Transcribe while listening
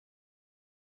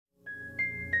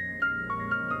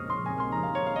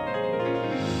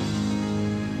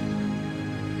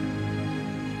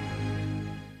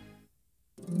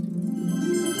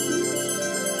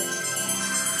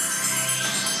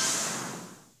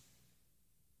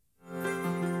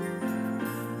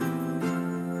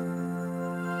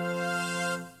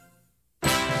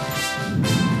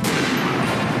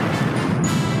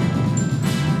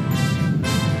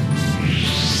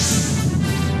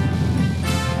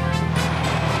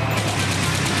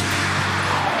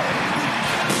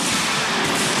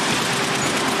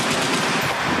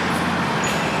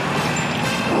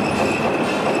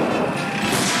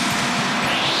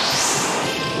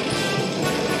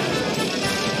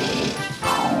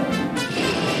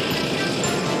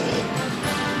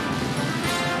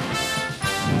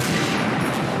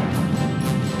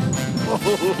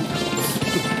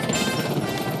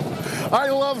I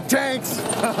love tanks.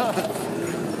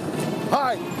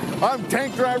 Hi, I'm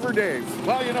Tank Driver Dave.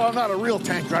 Well, you know, I'm not a real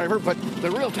tank driver, but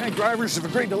the real tank drivers have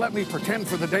agreed to let me pretend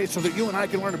for the day so that you and I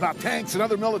can learn about tanks and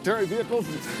other military vehicles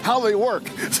and how they work.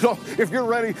 So if you're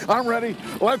ready, I'm ready.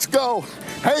 Let's go.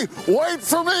 Hey, wait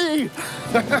for me.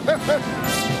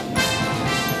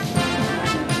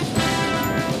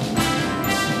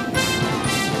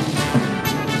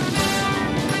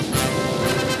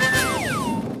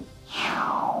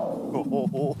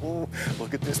 Oh,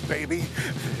 look at this baby.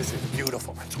 This is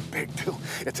beautiful. It's so big, too.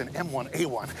 It's an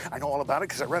M1A1. I know all about it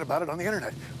because I read about it on the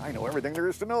internet. I know everything there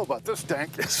is to know about this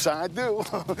tank. Yes, I do.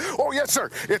 Oh, yes,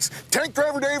 sir. It's Tank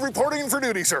Driver Dave reporting for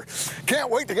duty, sir. Can't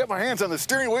wait to get my hands on the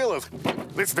steering wheel of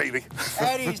this baby.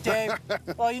 At ease, Dave.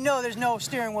 Well, you know there's no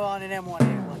steering wheel on an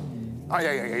M1A1. Oh,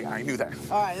 yeah, I knew that.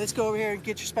 All right, let's go over here and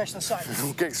get your special assignment.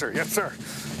 Okay, sir. Yes, sir.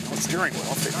 No steering wheel.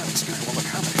 If they don't have a steering wheel, look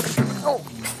how many. Oh,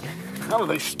 how do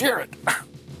they steer it?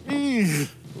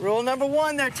 Rule number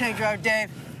 1 there, Tank Driver Dave.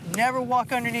 Never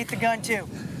walk underneath the gun, too.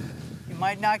 You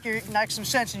might knock some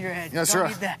sense in your head. Yes, Don't sir.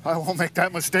 need that. I won't make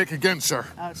that mistake again, sir.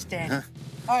 Outstanding.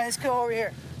 All right, let's go over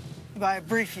here. I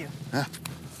brief you. All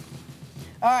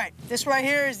right, this right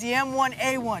here is the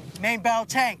M1A1, main battle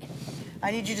tank.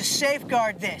 I need you to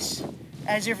safeguard this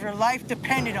as if your life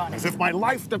depended on it. As if my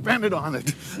life depended on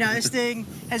it. Now, this thing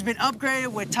has been upgraded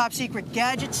with top-secret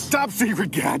gadgets.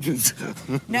 Top-secret gadgets.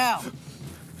 Now,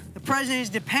 the president is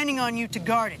depending on you to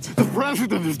guard it. The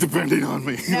president is depending on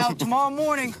me. Now, tomorrow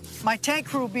morning, my tank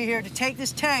crew will be here to take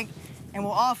this tank, and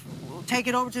we'll take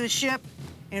it over to the ship,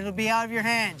 and it'll be out of your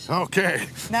hands. Okay.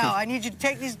 Now, I need you to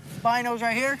take these binos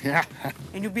right here. Yeah.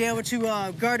 And you'll be able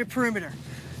to guard the perimeter.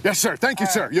 Yes, sir. Thank you,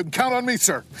 sir. You can count on me,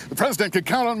 sir. The president can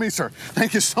count on me, sir.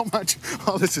 Thank you so much.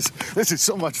 Oh, this is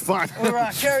so much fun. All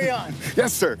right, carry on.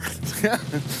 Yes, sir.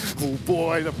 Oh,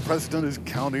 boy, the president is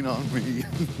counting on me.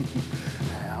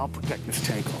 I'll protect this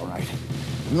tank, all right.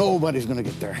 Nobody's going to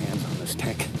get their hands on this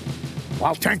tank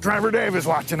while Tank Driver Dave is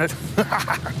watching it.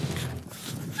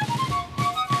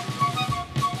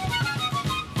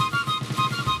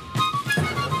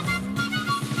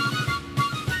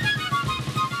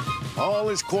 All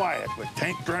is quiet with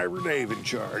Tank Driver Dave in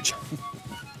charge.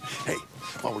 Hey,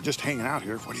 while we're just hanging out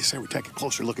here, what do you say we take a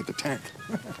closer look at the tank?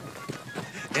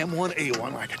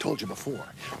 M1A1, like I told you before,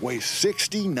 weighs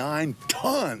 69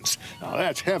 tons. Now,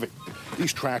 that's heavy.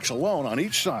 These tracks alone on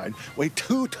each side weigh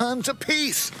 2 tons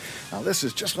apiece. Now, this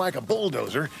is just like a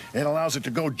bulldozer. It allows it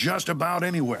to go just about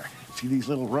anywhere. See these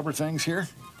little rubber things here?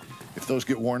 If those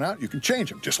get worn out, you can change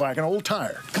them, just like an old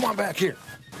tire. Come on back here.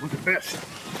 Look at this.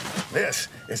 This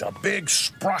is a big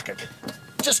sprocket,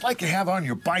 just like you have on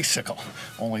your bicycle.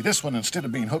 Only this one, instead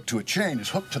of being hooked to a chain, is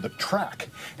hooked to the track.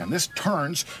 And this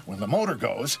turns when the motor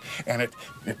goes, and it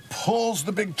pulls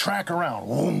the big track around,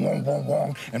 boom, boom, boom,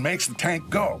 boom, and makes the tank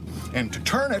go. And to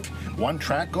turn it, one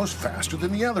track goes faster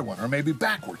than the other one, or maybe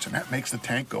backwards, and that makes the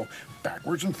tank go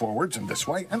backwards and forwards and this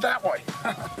way and that way.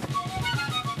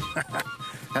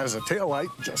 Has a taillight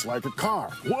just like a car.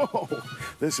 Whoa!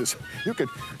 This is, you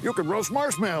could roast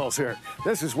marshmallows here.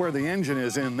 This is where the engine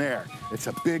is in there. It's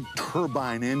a big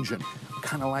turbine engine,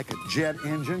 kind of like a jet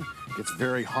engine. Gets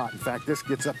very hot. In fact, this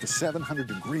gets up to 700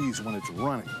 degrees when it's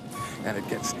running. And it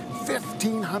gets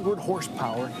 1,500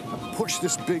 horsepower to push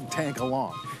this big tank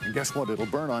along. And guess what? It'll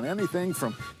burn on anything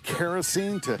from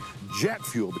kerosene to jet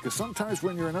fuel, because sometimes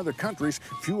when you're in other countries,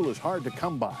 fuel is hard to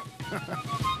come by.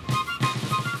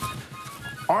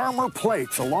 Armor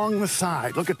plates along the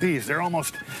side. Look at these. They're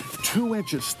almost 2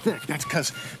 inches thick. That's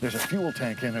because there's a fuel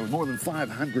tank in there with more than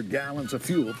 500 gallons of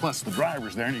fuel, plus the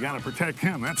driver's there, and you got to protect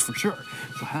him, that's for sure.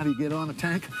 So how do you get on a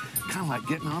tank? Kind of like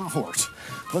getting on a horse.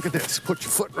 Look at this. Put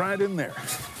your foot right in there.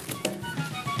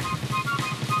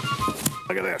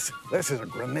 Look at this. This is a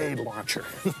grenade launcher.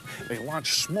 They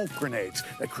launch smoke grenades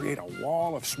that create a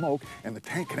wall of smoke, and the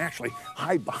tank can actually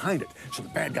hide behind it so the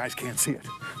bad guys can't see it.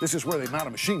 This is where they mount a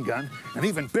machine gun. An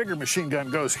even bigger machine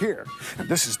gun goes here. And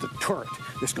this is the turret.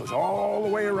 This goes all the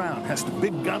way around. Has the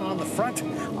big gun on the front,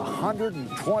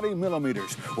 120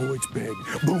 millimeters. Oh, it's big.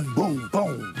 Boom, boom,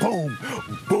 boom, boom,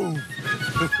 boom.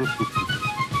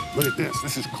 Look at this.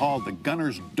 This is called the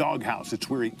gunner's doghouse. It's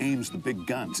where he aims the big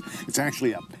guns. It's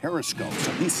actually a periscope,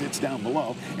 so he sits down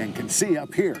below and can see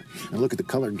up here. And look at the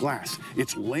colored glass.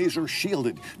 It's laser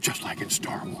shielded, just like in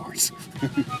Star Wars.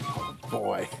 Oh,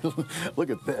 boy. Look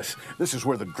at this. This is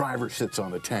where the driver sits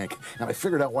on the tank. And I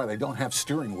figured out why they don't have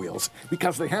steering wheels.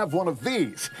 Because they have one of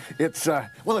these. It's,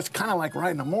 well, it's kind of like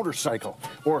riding a motorcycle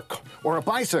or a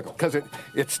bicycle, because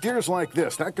it steers like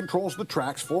this. That controls the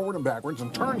tracks forward and backwards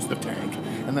and turns the tank.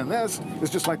 And then this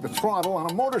is just like the throttle on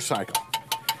a motorcycle.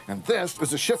 And this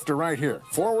is a shifter right here.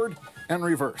 Forward and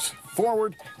reverse.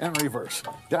 Forward and reverse.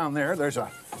 Down there, there's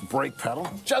a brake pedal,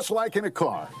 just like in a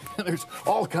car. And there's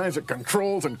all kinds of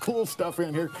controls and cool stuff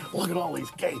in here. Look at all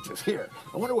these gauges here.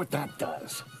 I wonder what that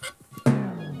does. I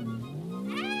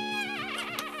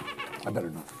better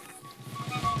not.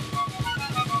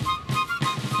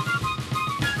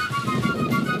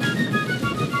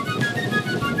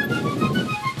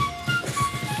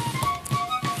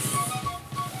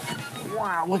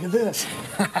 Wow, look at this.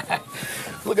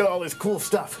 Look at all this cool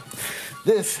stuff.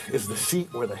 This is the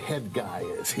seat where the head guy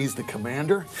is. He's the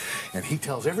commander, and he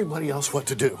tells everybody else what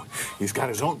to do. He's got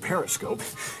his own periscope,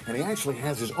 and he actually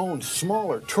has his own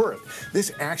smaller turret.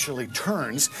 This actually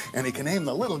turns, and he can aim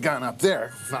the little gun up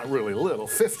there, not really little,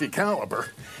 50 caliber,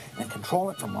 and control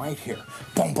it from right here.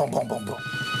 Boom, boom, boom, boom, boom.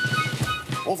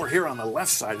 Over here on the left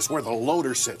side is where the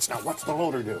loader sits. Now, what's the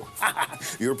loader do?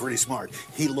 You're pretty smart.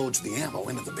 He loads the ammo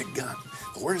into the big gun.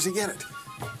 But where does he get it?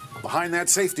 Behind that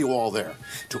safety wall there.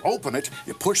 To open it,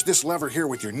 you push this lever here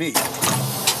with your knee.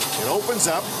 It opens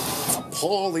up,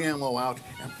 pull the ammo out,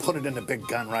 and put it in the big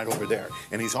gun right over there.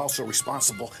 And he's also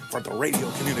responsible for the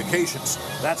radio communications.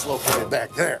 That's located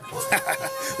back there.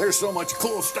 There's so much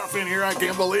cool stuff in here, I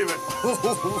can't believe it.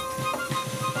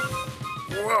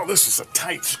 Well, this is a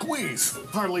tight squeeze.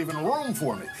 Hardly even room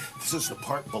for me. This is the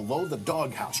part below the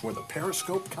doghouse where the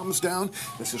periscope comes down.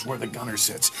 This is where the gunner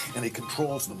sits, and he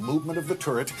controls the movement of the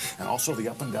turret and also the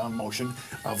up and down motion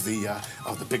of the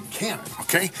big cannon.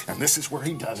 Okay, and this is where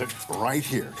he does it right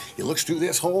here. He looks through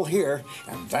this hole here,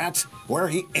 and that's where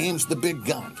he aims the big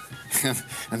gun.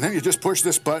 And then you just push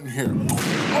this button here.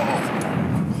 Oh,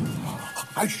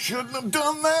 I shouldn't have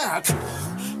done that.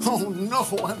 Oh no,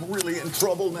 I'm really in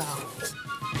trouble now.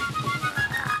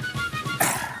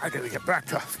 I gotta get back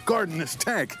to guarding this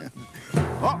tank.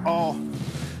 Uh-oh.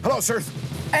 Hello, sir.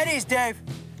 Eddie's, Dave.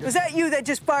 Was that you that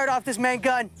just fired off this main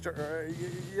gun? Sir,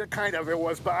 yeah, kind of it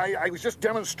was, but I was just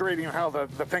demonstrating how the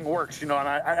thing works, you know, and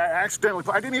I accidentally,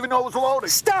 I didn't even know it was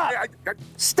loaded. Stop!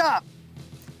 Stop!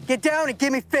 Get down and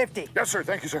give me 50. Yes, sir.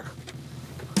 Thank you, sir.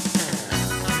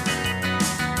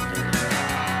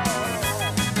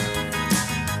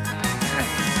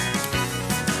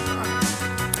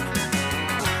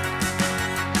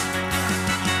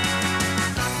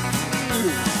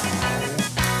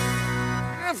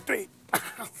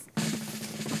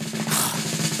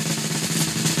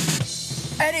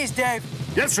 Eddie's, Dave.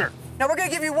 Yes, sir. Now, we're going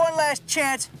to give you one last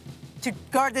chance to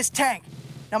guard this tank.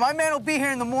 Now, my man will be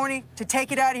here in the morning to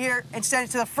take it out of here and send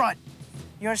it to the front.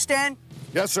 You understand?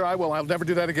 Yes, sir, I will. I'll never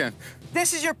do that again.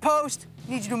 This is your post.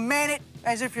 I need you to man it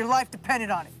as if your life depended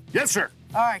on it. Yes, sir.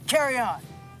 All right, carry on.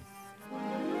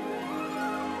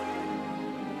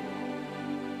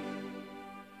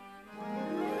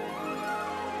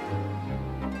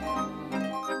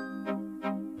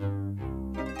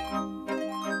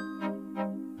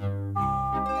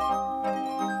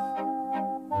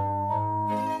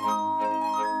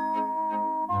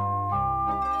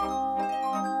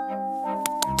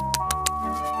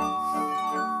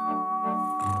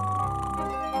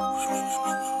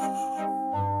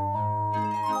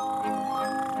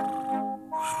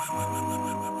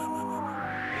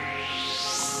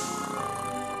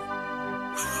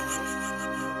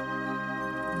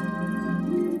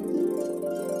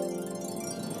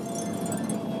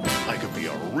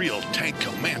 Real tank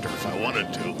commander if I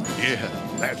wanted to. Yeah,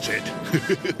 that's it.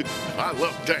 I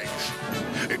love tanks.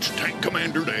 It's Tank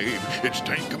Commander Dave. It's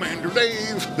Tank Commander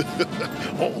Dave.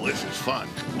 Oh, this is fun.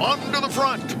 On to the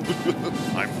front.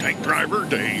 I'm Tank Driver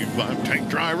Dave. I'm Tank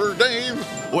Driver Dave.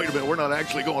 Wait a minute, we're not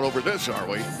actually going over this, are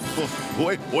we?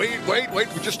 Wait,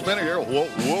 just a minute here. Whoa.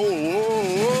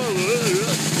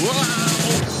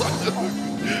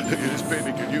 This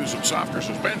baby could use some softer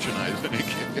suspension, I think.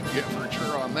 Yeah, for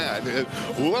sure on that.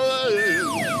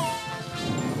 Whoa!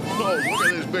 Oh, look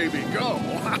at this baby go.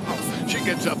 Wow. She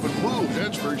gets up and moves,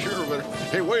 that's for sure. But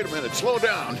hey, wait a minute, slow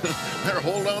down. Better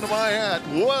hold on to my hat.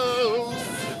 Whoa!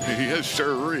 Yes,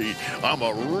 sirree. I'm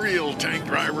a real tank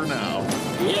driver now.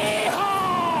 Yeehaw!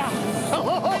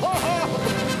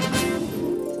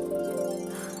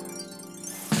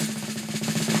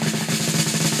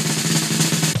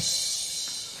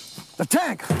 The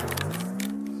tank!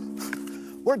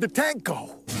 Where'd the tank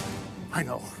go? I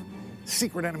know.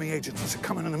 Secret enemy agents must have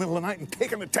come in the middle of the night and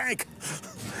taken the tank.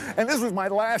 And this was my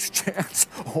last chance.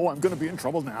 Oh, I'm gonna be in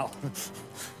trouble now.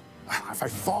 If I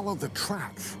follow the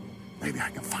tracks, maybe I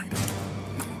can find it.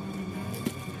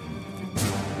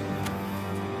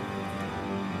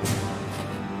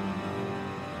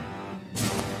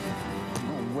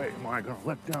 No way am I gonna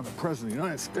let down the President of the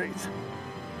United States.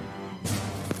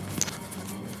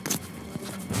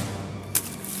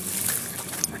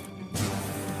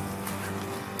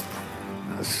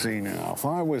 see now. If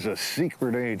I was a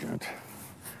secret agent,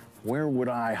 where would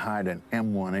I hide an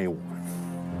M1A1?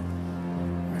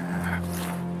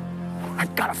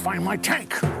 I've got to find my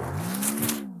tank.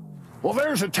 Well,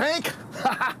 there's a tank.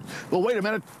 Well, wait a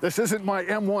minute. This isn't my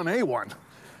M1A1.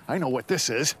 I know what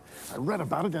this is. I read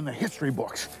about it in the history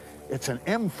books. It's an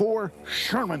M4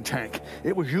 Sherman tank.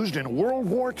 It was used in World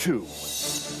War II.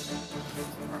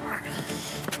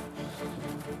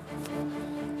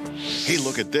 Hey,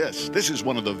 look at this. This is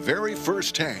one of the very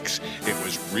first tanks. It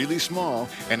was really small,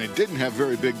 and it didn't have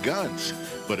very big guns.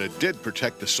 But it did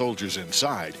protect the soldiers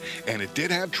inside, and it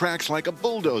did have tracks like a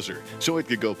bulldozer, so it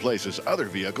could go places other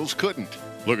vehicles couldn't.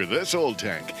 Look at this old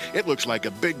tank. It looks like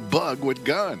a big bug with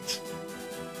guns.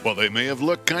 Well, they may have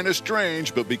looked kind of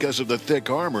strange, but because of the thick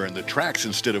armor and the tracks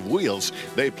instead of wheels,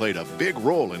 they played a big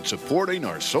role in supporting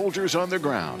our soldiers on the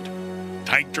ground.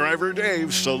 Tank Driver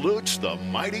Dave salutes the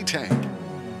mighty tank.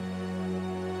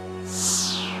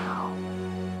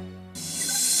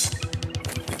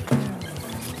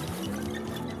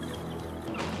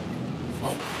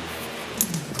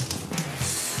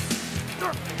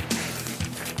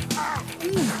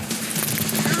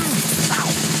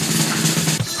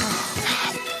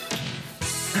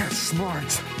 That's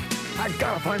smart. I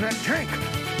gotta find that tank.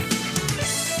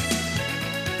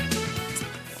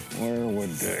 Where would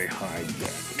they hide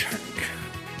that tank?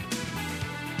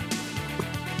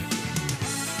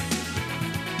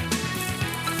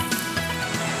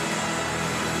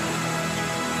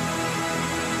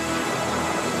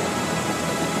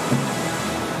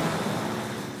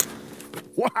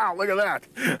 Wow, look at that.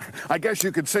 I guess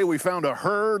you could say we found a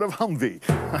herd of Humvee.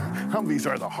 Humvees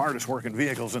are the hardest working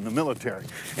vehicles in the military.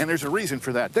 And there's a reason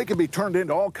for that. They can be turned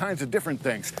into all kinds of different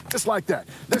things, just like that.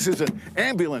 This is an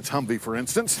ambulance Humvee, for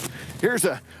instance. Here's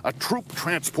a troop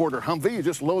transporter Humvee. You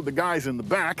just load the guys in the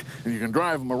back and you can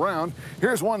drive them around.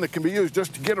 Here's one that can be used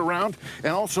just to get around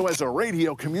and also as a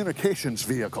radio communications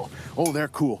vehicle. Oh, they're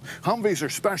cool. Humvees are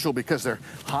special because they're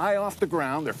high off the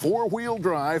ground, they're four-wheel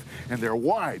drive, and they're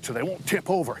wide so they won't tip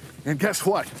over. And guess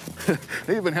what?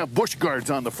 They even have bush guards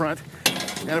on the front.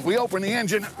 And if we open the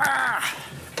engine,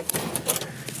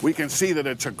 we can see that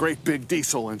it's a great big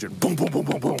diesel engine. Boom, boom, boom,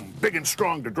 boom, boom. Big and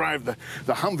strong to drive the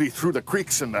Humvee through the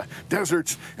creeks and the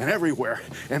deserts and everywhere.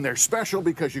 And they're special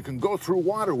because you can go through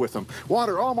water with them.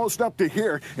 Water almost up to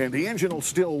here, and the engine will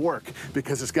still work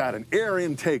because it's got an air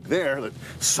intake there that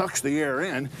sucks the air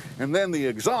in. And then the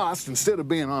exhaust, instead of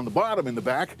being on the bottom in the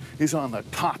back, is on the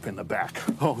top in the back.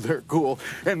 Oh, they're cool.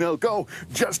 And they'll go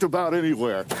just about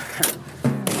anywhere.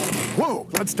 Whoa,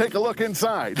 let's take a look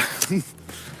inside.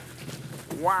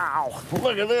 Wow,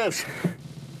 look at this.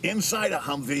 Inside a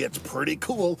Humvee, it's pretty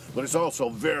cool, but it's also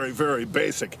very, very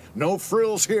basic. No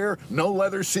frills here, no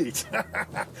leather seats.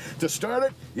 To start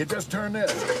it, you just turn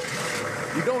this.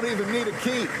 You don't even need a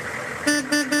key.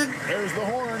 There's the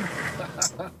horn.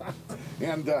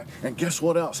 And guess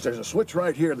what else? There's a switch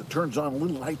right here that turns on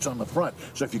little lights on the front.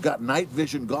 So if you've got night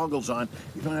vision goggles on,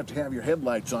 you don't have to have your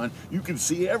headlights on. You can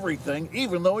see everything,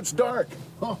 even though it's dark.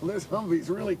 Oh, this Humvee's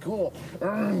really cool.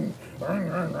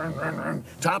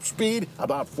 Top speed,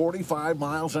 about 45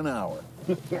 miles an hour.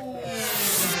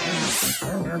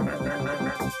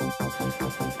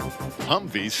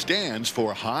 Humvee stands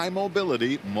for High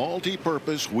Mobility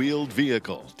Multi-Purpose Wheeled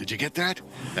Vehicle. Did you get that?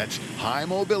 That's High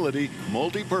Mobility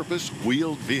Multi-Purpose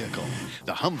Wheeled Vehicle.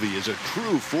 The Humvee is a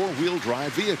true four-wheel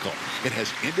drive vehicle. It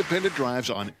has independent drives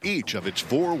on each of its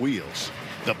four wheels.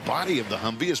 The body of the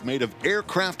Humvee is made of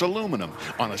aircraft aluminum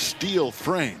on a steel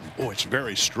frame. Oh, it's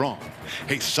very strong.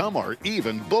 Hey, some are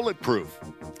even bulletproof.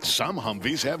 Some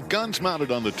Humvees have guns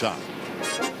mounted on the top.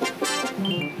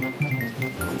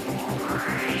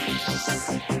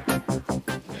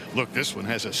 Look, this one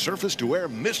has a surface-to-air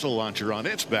missile launcher on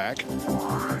its back.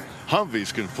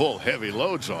 Humvees can pull heavy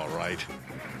loads, all right.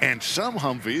 And some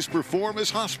Humvees perform as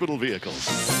hospital vehicles.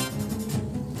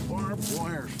 Barbed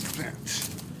wire fence.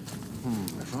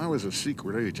 If I was a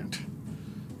secret agent,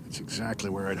 that's exactly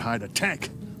where I'd hide a tank,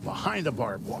 behind the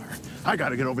barbed wire. I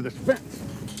gotta get over this fence.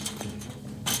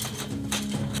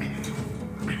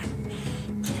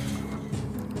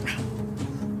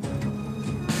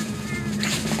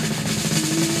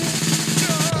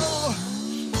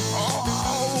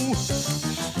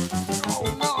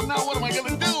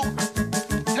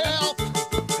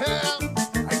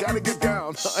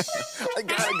 I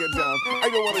gotta get down. I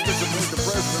don't want to disappoint the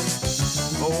president.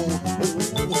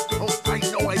 I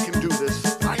know I can do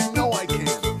this. I know I can.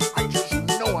 I just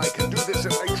know I can do this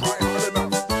if I try hard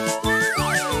enough.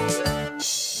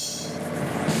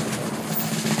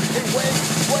 Hey, wait.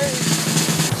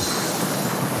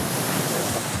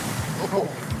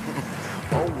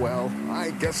 Oh, well,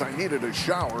 I guess guess I needed a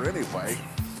shower anyway.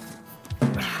 No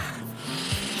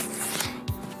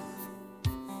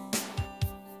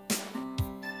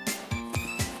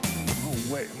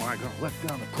way am I gonna let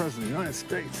down the President of the United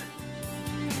States.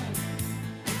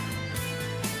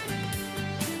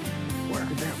 Where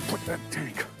could they have put that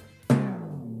tank?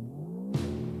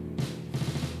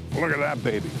 Look at that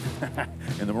baby.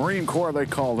 In the Marine Corps, they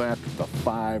call that the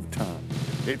 5-ton.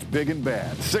 It's big and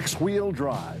bad, 6-wheel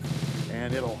drive,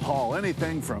 and it'll haul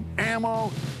anything from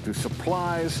ammo to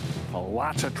supplies to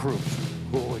lots of troops.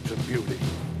 Oh, it's a beauty.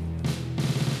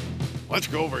 Let's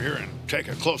go over here and take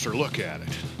a closer look at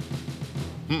it.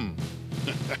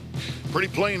 Pretty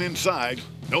plain inside,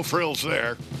 no frills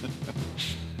there.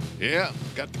 Yeah,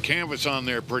 got the canvas on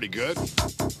there pretty good.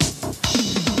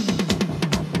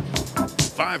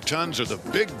 5 tons are the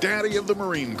big daddy of the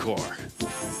Marine Corps.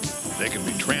 They can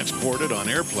be transported on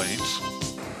airplanes.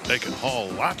 They can haul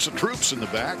lots of troops in the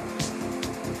back.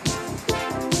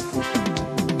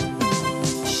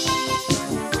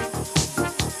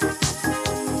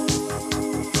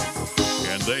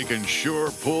 And they can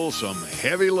sure pull some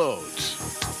heavy loads.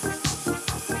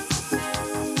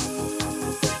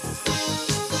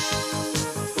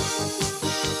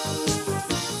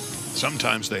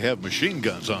 Sometimes they have machine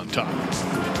guns on top.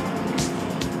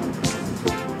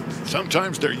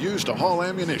 Sometimes they're used to haul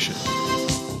ammunition.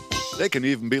 They can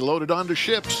even be loaded onto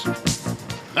ships.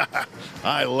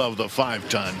 I love the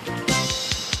 5-ton.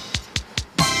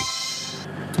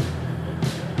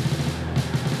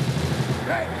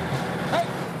 Hey,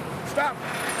 stop.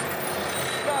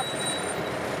 Stop.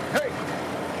 Hey,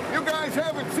 you guys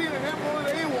haven't seen an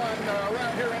M1A1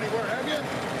 around here anywhere, have you?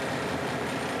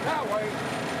 That way.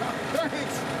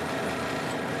 Thanks.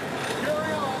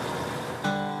 Carry on.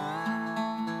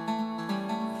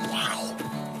 Wow.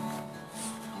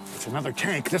 It's another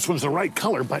tank. This one's the right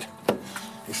color, but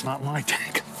it's not my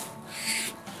tank.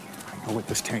 I know what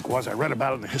this tank was. I read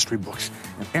about it in the history books.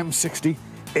 An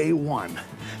M60A1.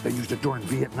 They used it during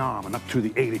Vietnam and up through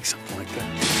the 80s, something like that.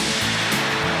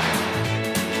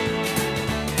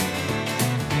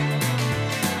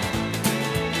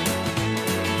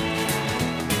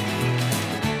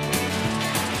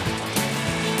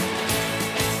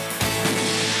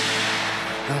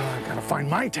 Find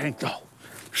my tank, though.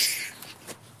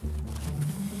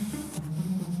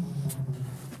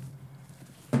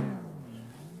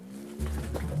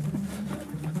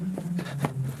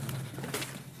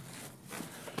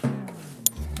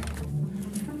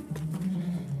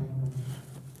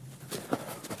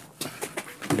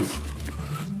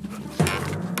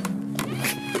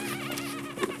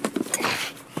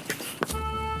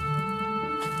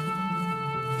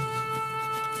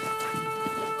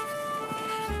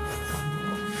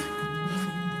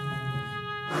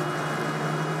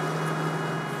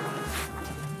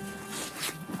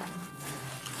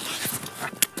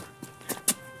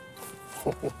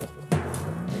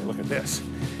 Hey, look at this.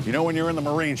 You know, when you're in the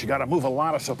Marines, you got to move a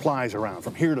lot of supplies around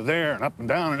from here to there and up and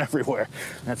down and everywhere.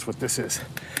 That's what this is.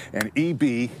 An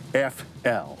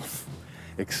EBFL,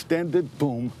 Extended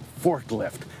Boom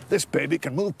Forklift. This baby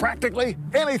can move practically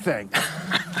anything.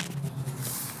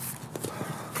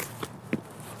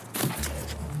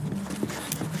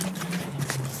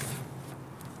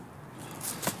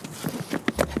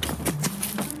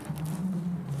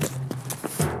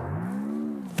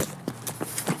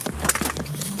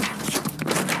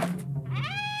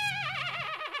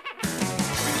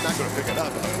 Pick it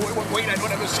up. Wait, I don't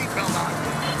have a seatbelt on.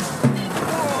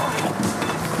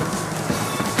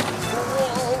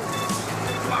 Whoa!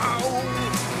 Wow!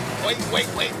 Wait.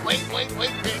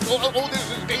 Oh, this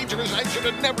is dangerous. I should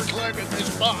have never climbed in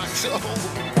this box. Oh,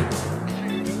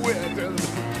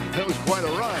 that was quite a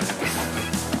ride.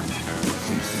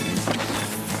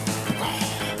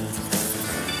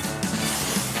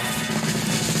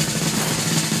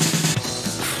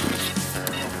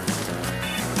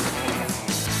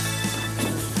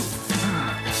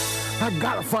 I've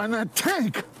got to find that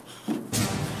tank.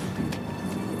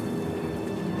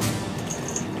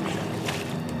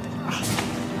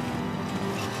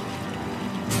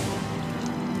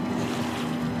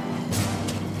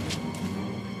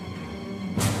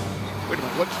 Wait a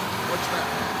minute, what's that?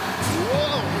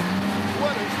 Whoa!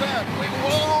 What is that? Wait,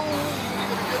 whoa! I'm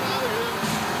gonna get out of here.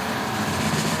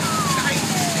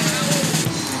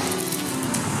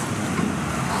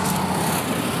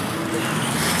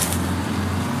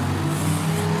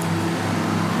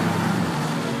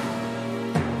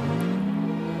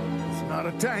 Not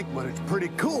a tank, but it's pretty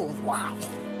cool. Wow.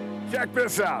 Check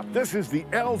this out. This is the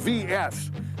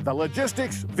LVS, the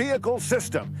Logistics Vehicle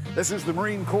System. This is the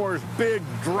Marine Corps' big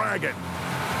dragon.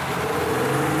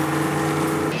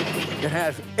 It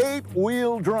has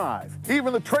 8-wheel drive.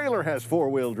 Even the trailer has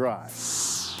 4-wheel drive.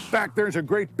 Back there's a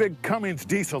great big Cummins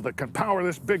diesel that can power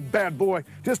this big bad boy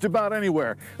just about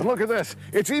anywhere. And look at this,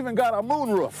 it's even got a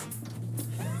moonroof.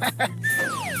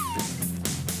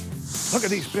 Look at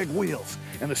these big wheels.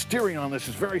 And the steering on this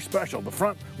is very special. The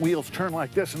front wheels turn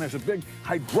like this, and there's a big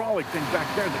hydraulic thing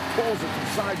back there that pulls it from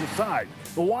side to side.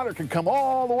 The water can come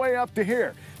all the way up to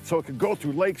here, so it can go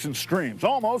through lakes and streams,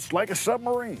 almost like a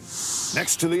submarine.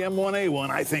 Next to the M1A1,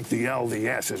 I think the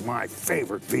LVS is my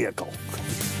favorite vehicle.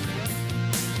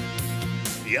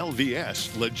 The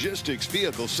LVS Logistics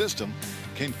Vehicle System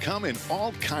can come in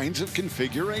all kinds of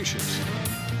configurations.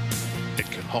 It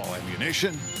can haul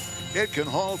ammunition. It can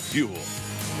haul fuel.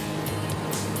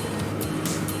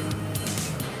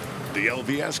 The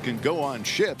LVS can go on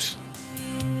ships,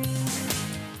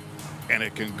 and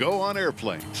it can go on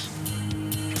airplanes.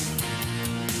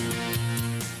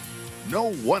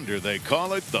 No wonder they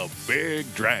call it the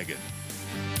Big Dragon.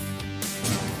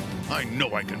 I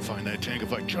know I can find that tank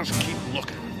if I just keep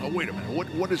looking. Oh, wait a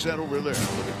minute. What is that over there?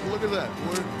 Look at that.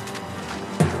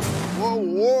 Whoa,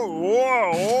 whoa,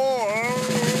 whoa, whoa.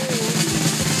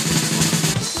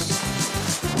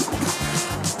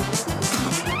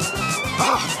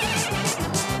 Ah!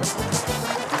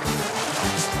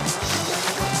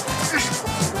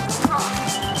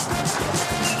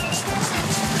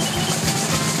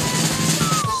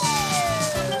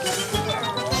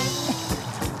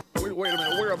 Wait a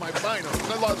minute, where are my binos?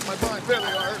 I lost my binos. There they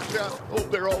are. Yeah. Oh,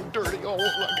 they're all dirty. Oh, I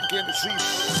can't see. I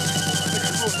think I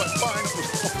ruined my binos.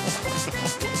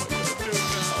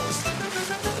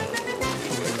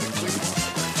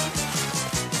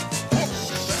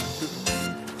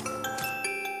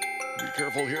 Be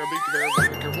careful here. Be careful. Be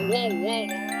careful. Whoa, whoa.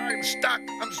 I'm stuck.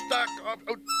 I'm stuck.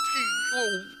 Oh, gee. Oh,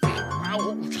 ow.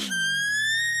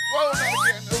 Whoa, not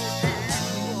again.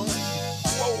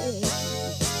 Oh, whoa.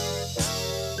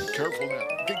 Careful now.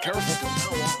 Be careful from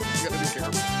now on. You gotta be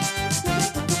careful.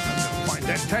 I'm gonna find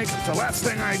that tank. It's the last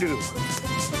thing I do.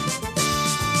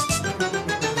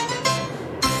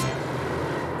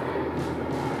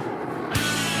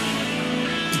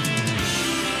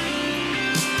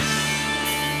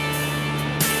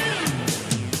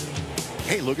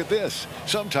 Hey, look at this.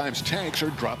 Sometimes tanks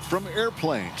are dropped from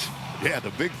airplanes. Yeah,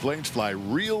 the big planes fly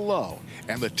real low,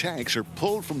 and the tanks are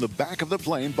pulled from the back of the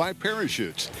plane by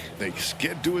parachutes. They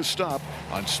skid to a stop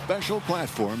on special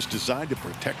platforms designed to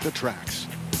protect the tracks.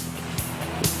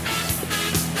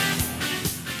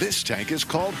 This tank is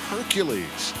called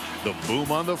Hercules. The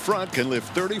boom on the front can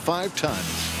lift 35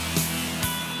 tons.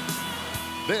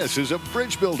 This is a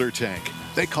bridge builder tank.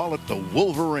 They call it the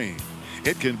Wolverine.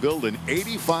 It can build an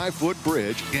 85-foot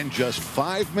bridge in just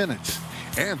 5 minutes.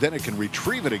 And then it can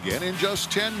retrieve it again in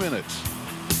just 10 minutes.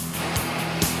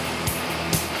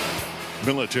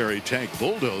 Military tank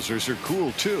bulldozers are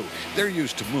cool too. They're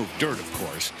used to move dirt, of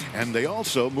course, and they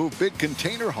also move big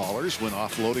container haulers when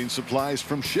offloading supplies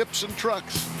from ships and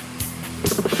trucks.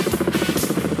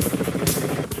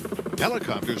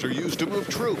 Helicopters are used to move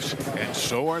troops, and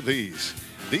so are these.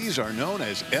 These are known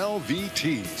as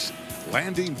LVTs,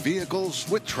 landing vehicles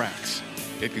with tracks.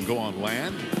 It can go on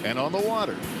land and on the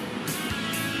water.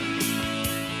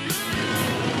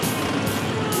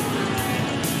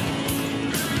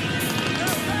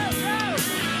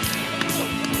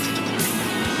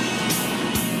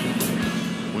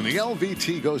 When the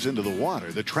LVT goes into the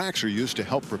water, the tracks are used to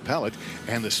help propel it,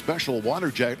 and the special water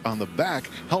jet on the back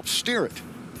helps steer it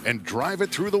and drive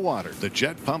it through the water. The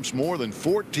jet pumps more than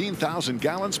 14,000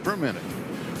 gallons per minute.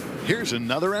 Here's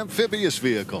another amphibious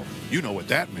vehicle. You know what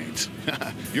that means.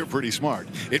 You're pretty smart.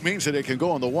 It means that it can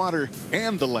go on the water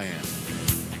and the land.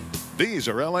 These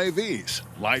are LAVs,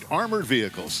 light armored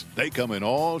vehicles. They come in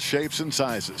all shapes and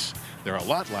sizes. They're a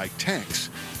lot like tanks,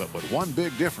 but with one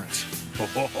big difference.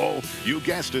 Oh, you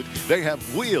guessed it. They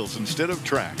have wheels instead of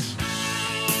tracks.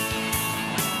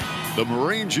 The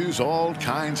Marines use all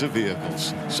kinds of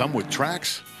vehicles, some with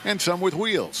tracks and some with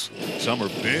wheels. Some are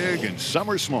big and some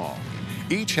are small.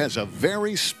 Each has a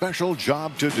very special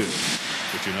job to do.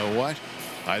 But you know what?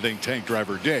 I think tank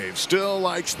driver Dave still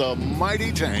likes the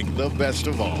mighty tank the best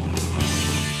of all.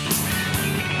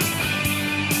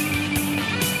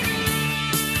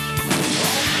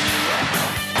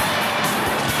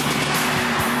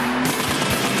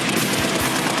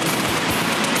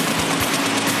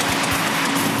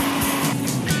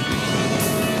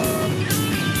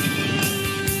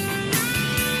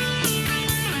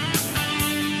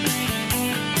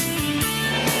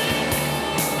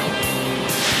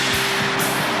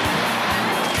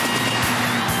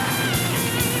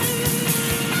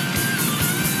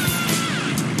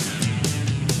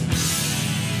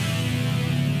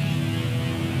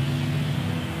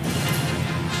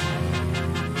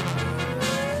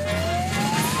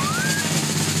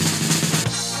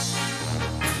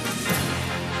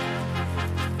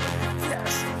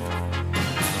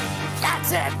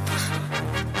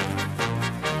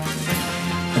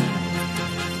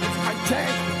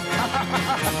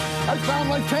 I found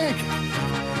my tank.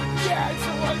 Yeah, it's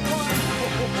the right one.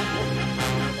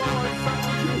 Oh, I found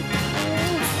you.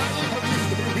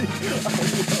 I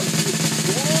love you, baby.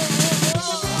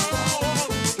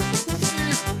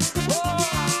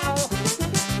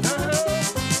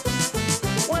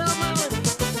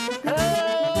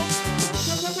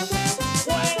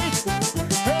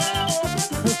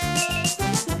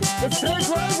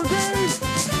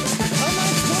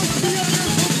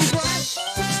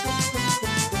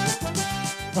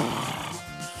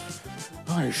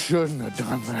 I shouldn't have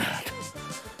done that.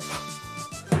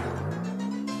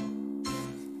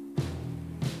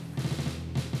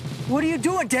 What are you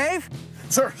doing, Dave?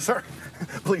 Sir,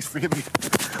 please forgive me.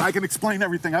 I can explain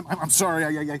everything. I'm sorry.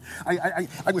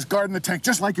 I was guarding the tank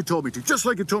just like you told me to. Just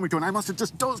like you told me to. And I must have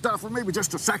just dozed off for maybe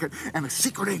just a second. And the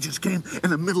secret agents came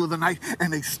in the middle of the night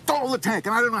and they stole the tank.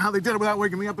 And I don't know how they did it without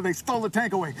waking me up, but they stole the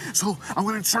tank away. So I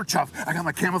went in search of. I got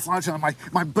my camouflage and my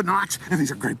binocs. And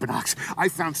these are great binocs. I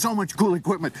found so much cool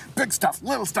equipment. Big stuff,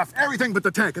 little stuff, everything but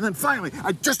the tank. And then finally,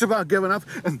 I'd just about given up.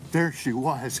 And there she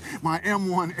was, my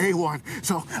M1A1.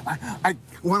 So I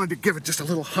wanted to give it just a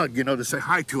little hug, you know, to say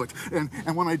hi to it.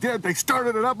 And when I did, they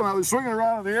started it up and I was swinging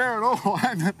around in the air and oh,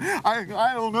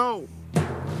 I don't know.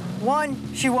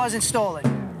 One, she wasn't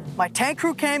stolen. My tank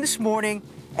crew came this morning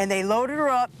and they loaded her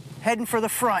up, heading for the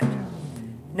front.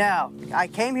 Now, I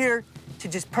came here to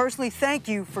just personally thank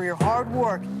you for your hard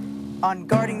work on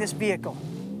guarding this vehicle.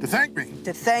 To thank me?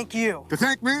 To thank you. To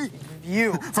thank me?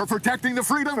 You. For protecting the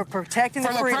freedom? For protecting the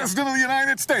freedom. For the President of the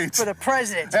United States. For the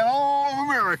President. And all of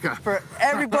America. For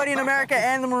everybody in America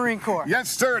and the Marine Corps.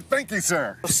 Yes, sir. Thank you,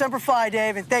 sir. Well, Semper Fi,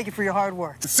 Dave, and thank you for your hard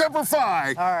work. Semper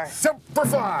Fi. All right. Semper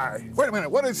Fi. Wait a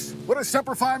minute. What does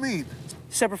Semper Fi mean?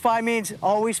 Semper Fi means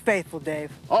always faithful,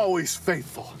 Dave. Always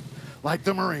faithful. Like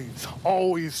the Marines.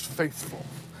 Always faithful.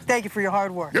 Thank you for your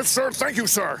hard work. Yes, sir. Thank you,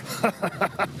 sir.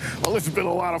 Well, this has been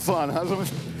a lot of fun, hasn't it?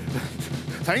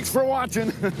 Thanks for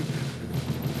watching.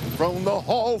 From the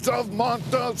halls of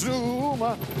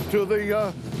Montezuma to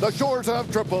the shores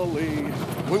of Tripoli,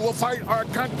 we will fight our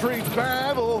country's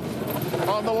battle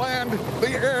on the land,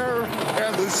 the air,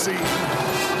 and the sea.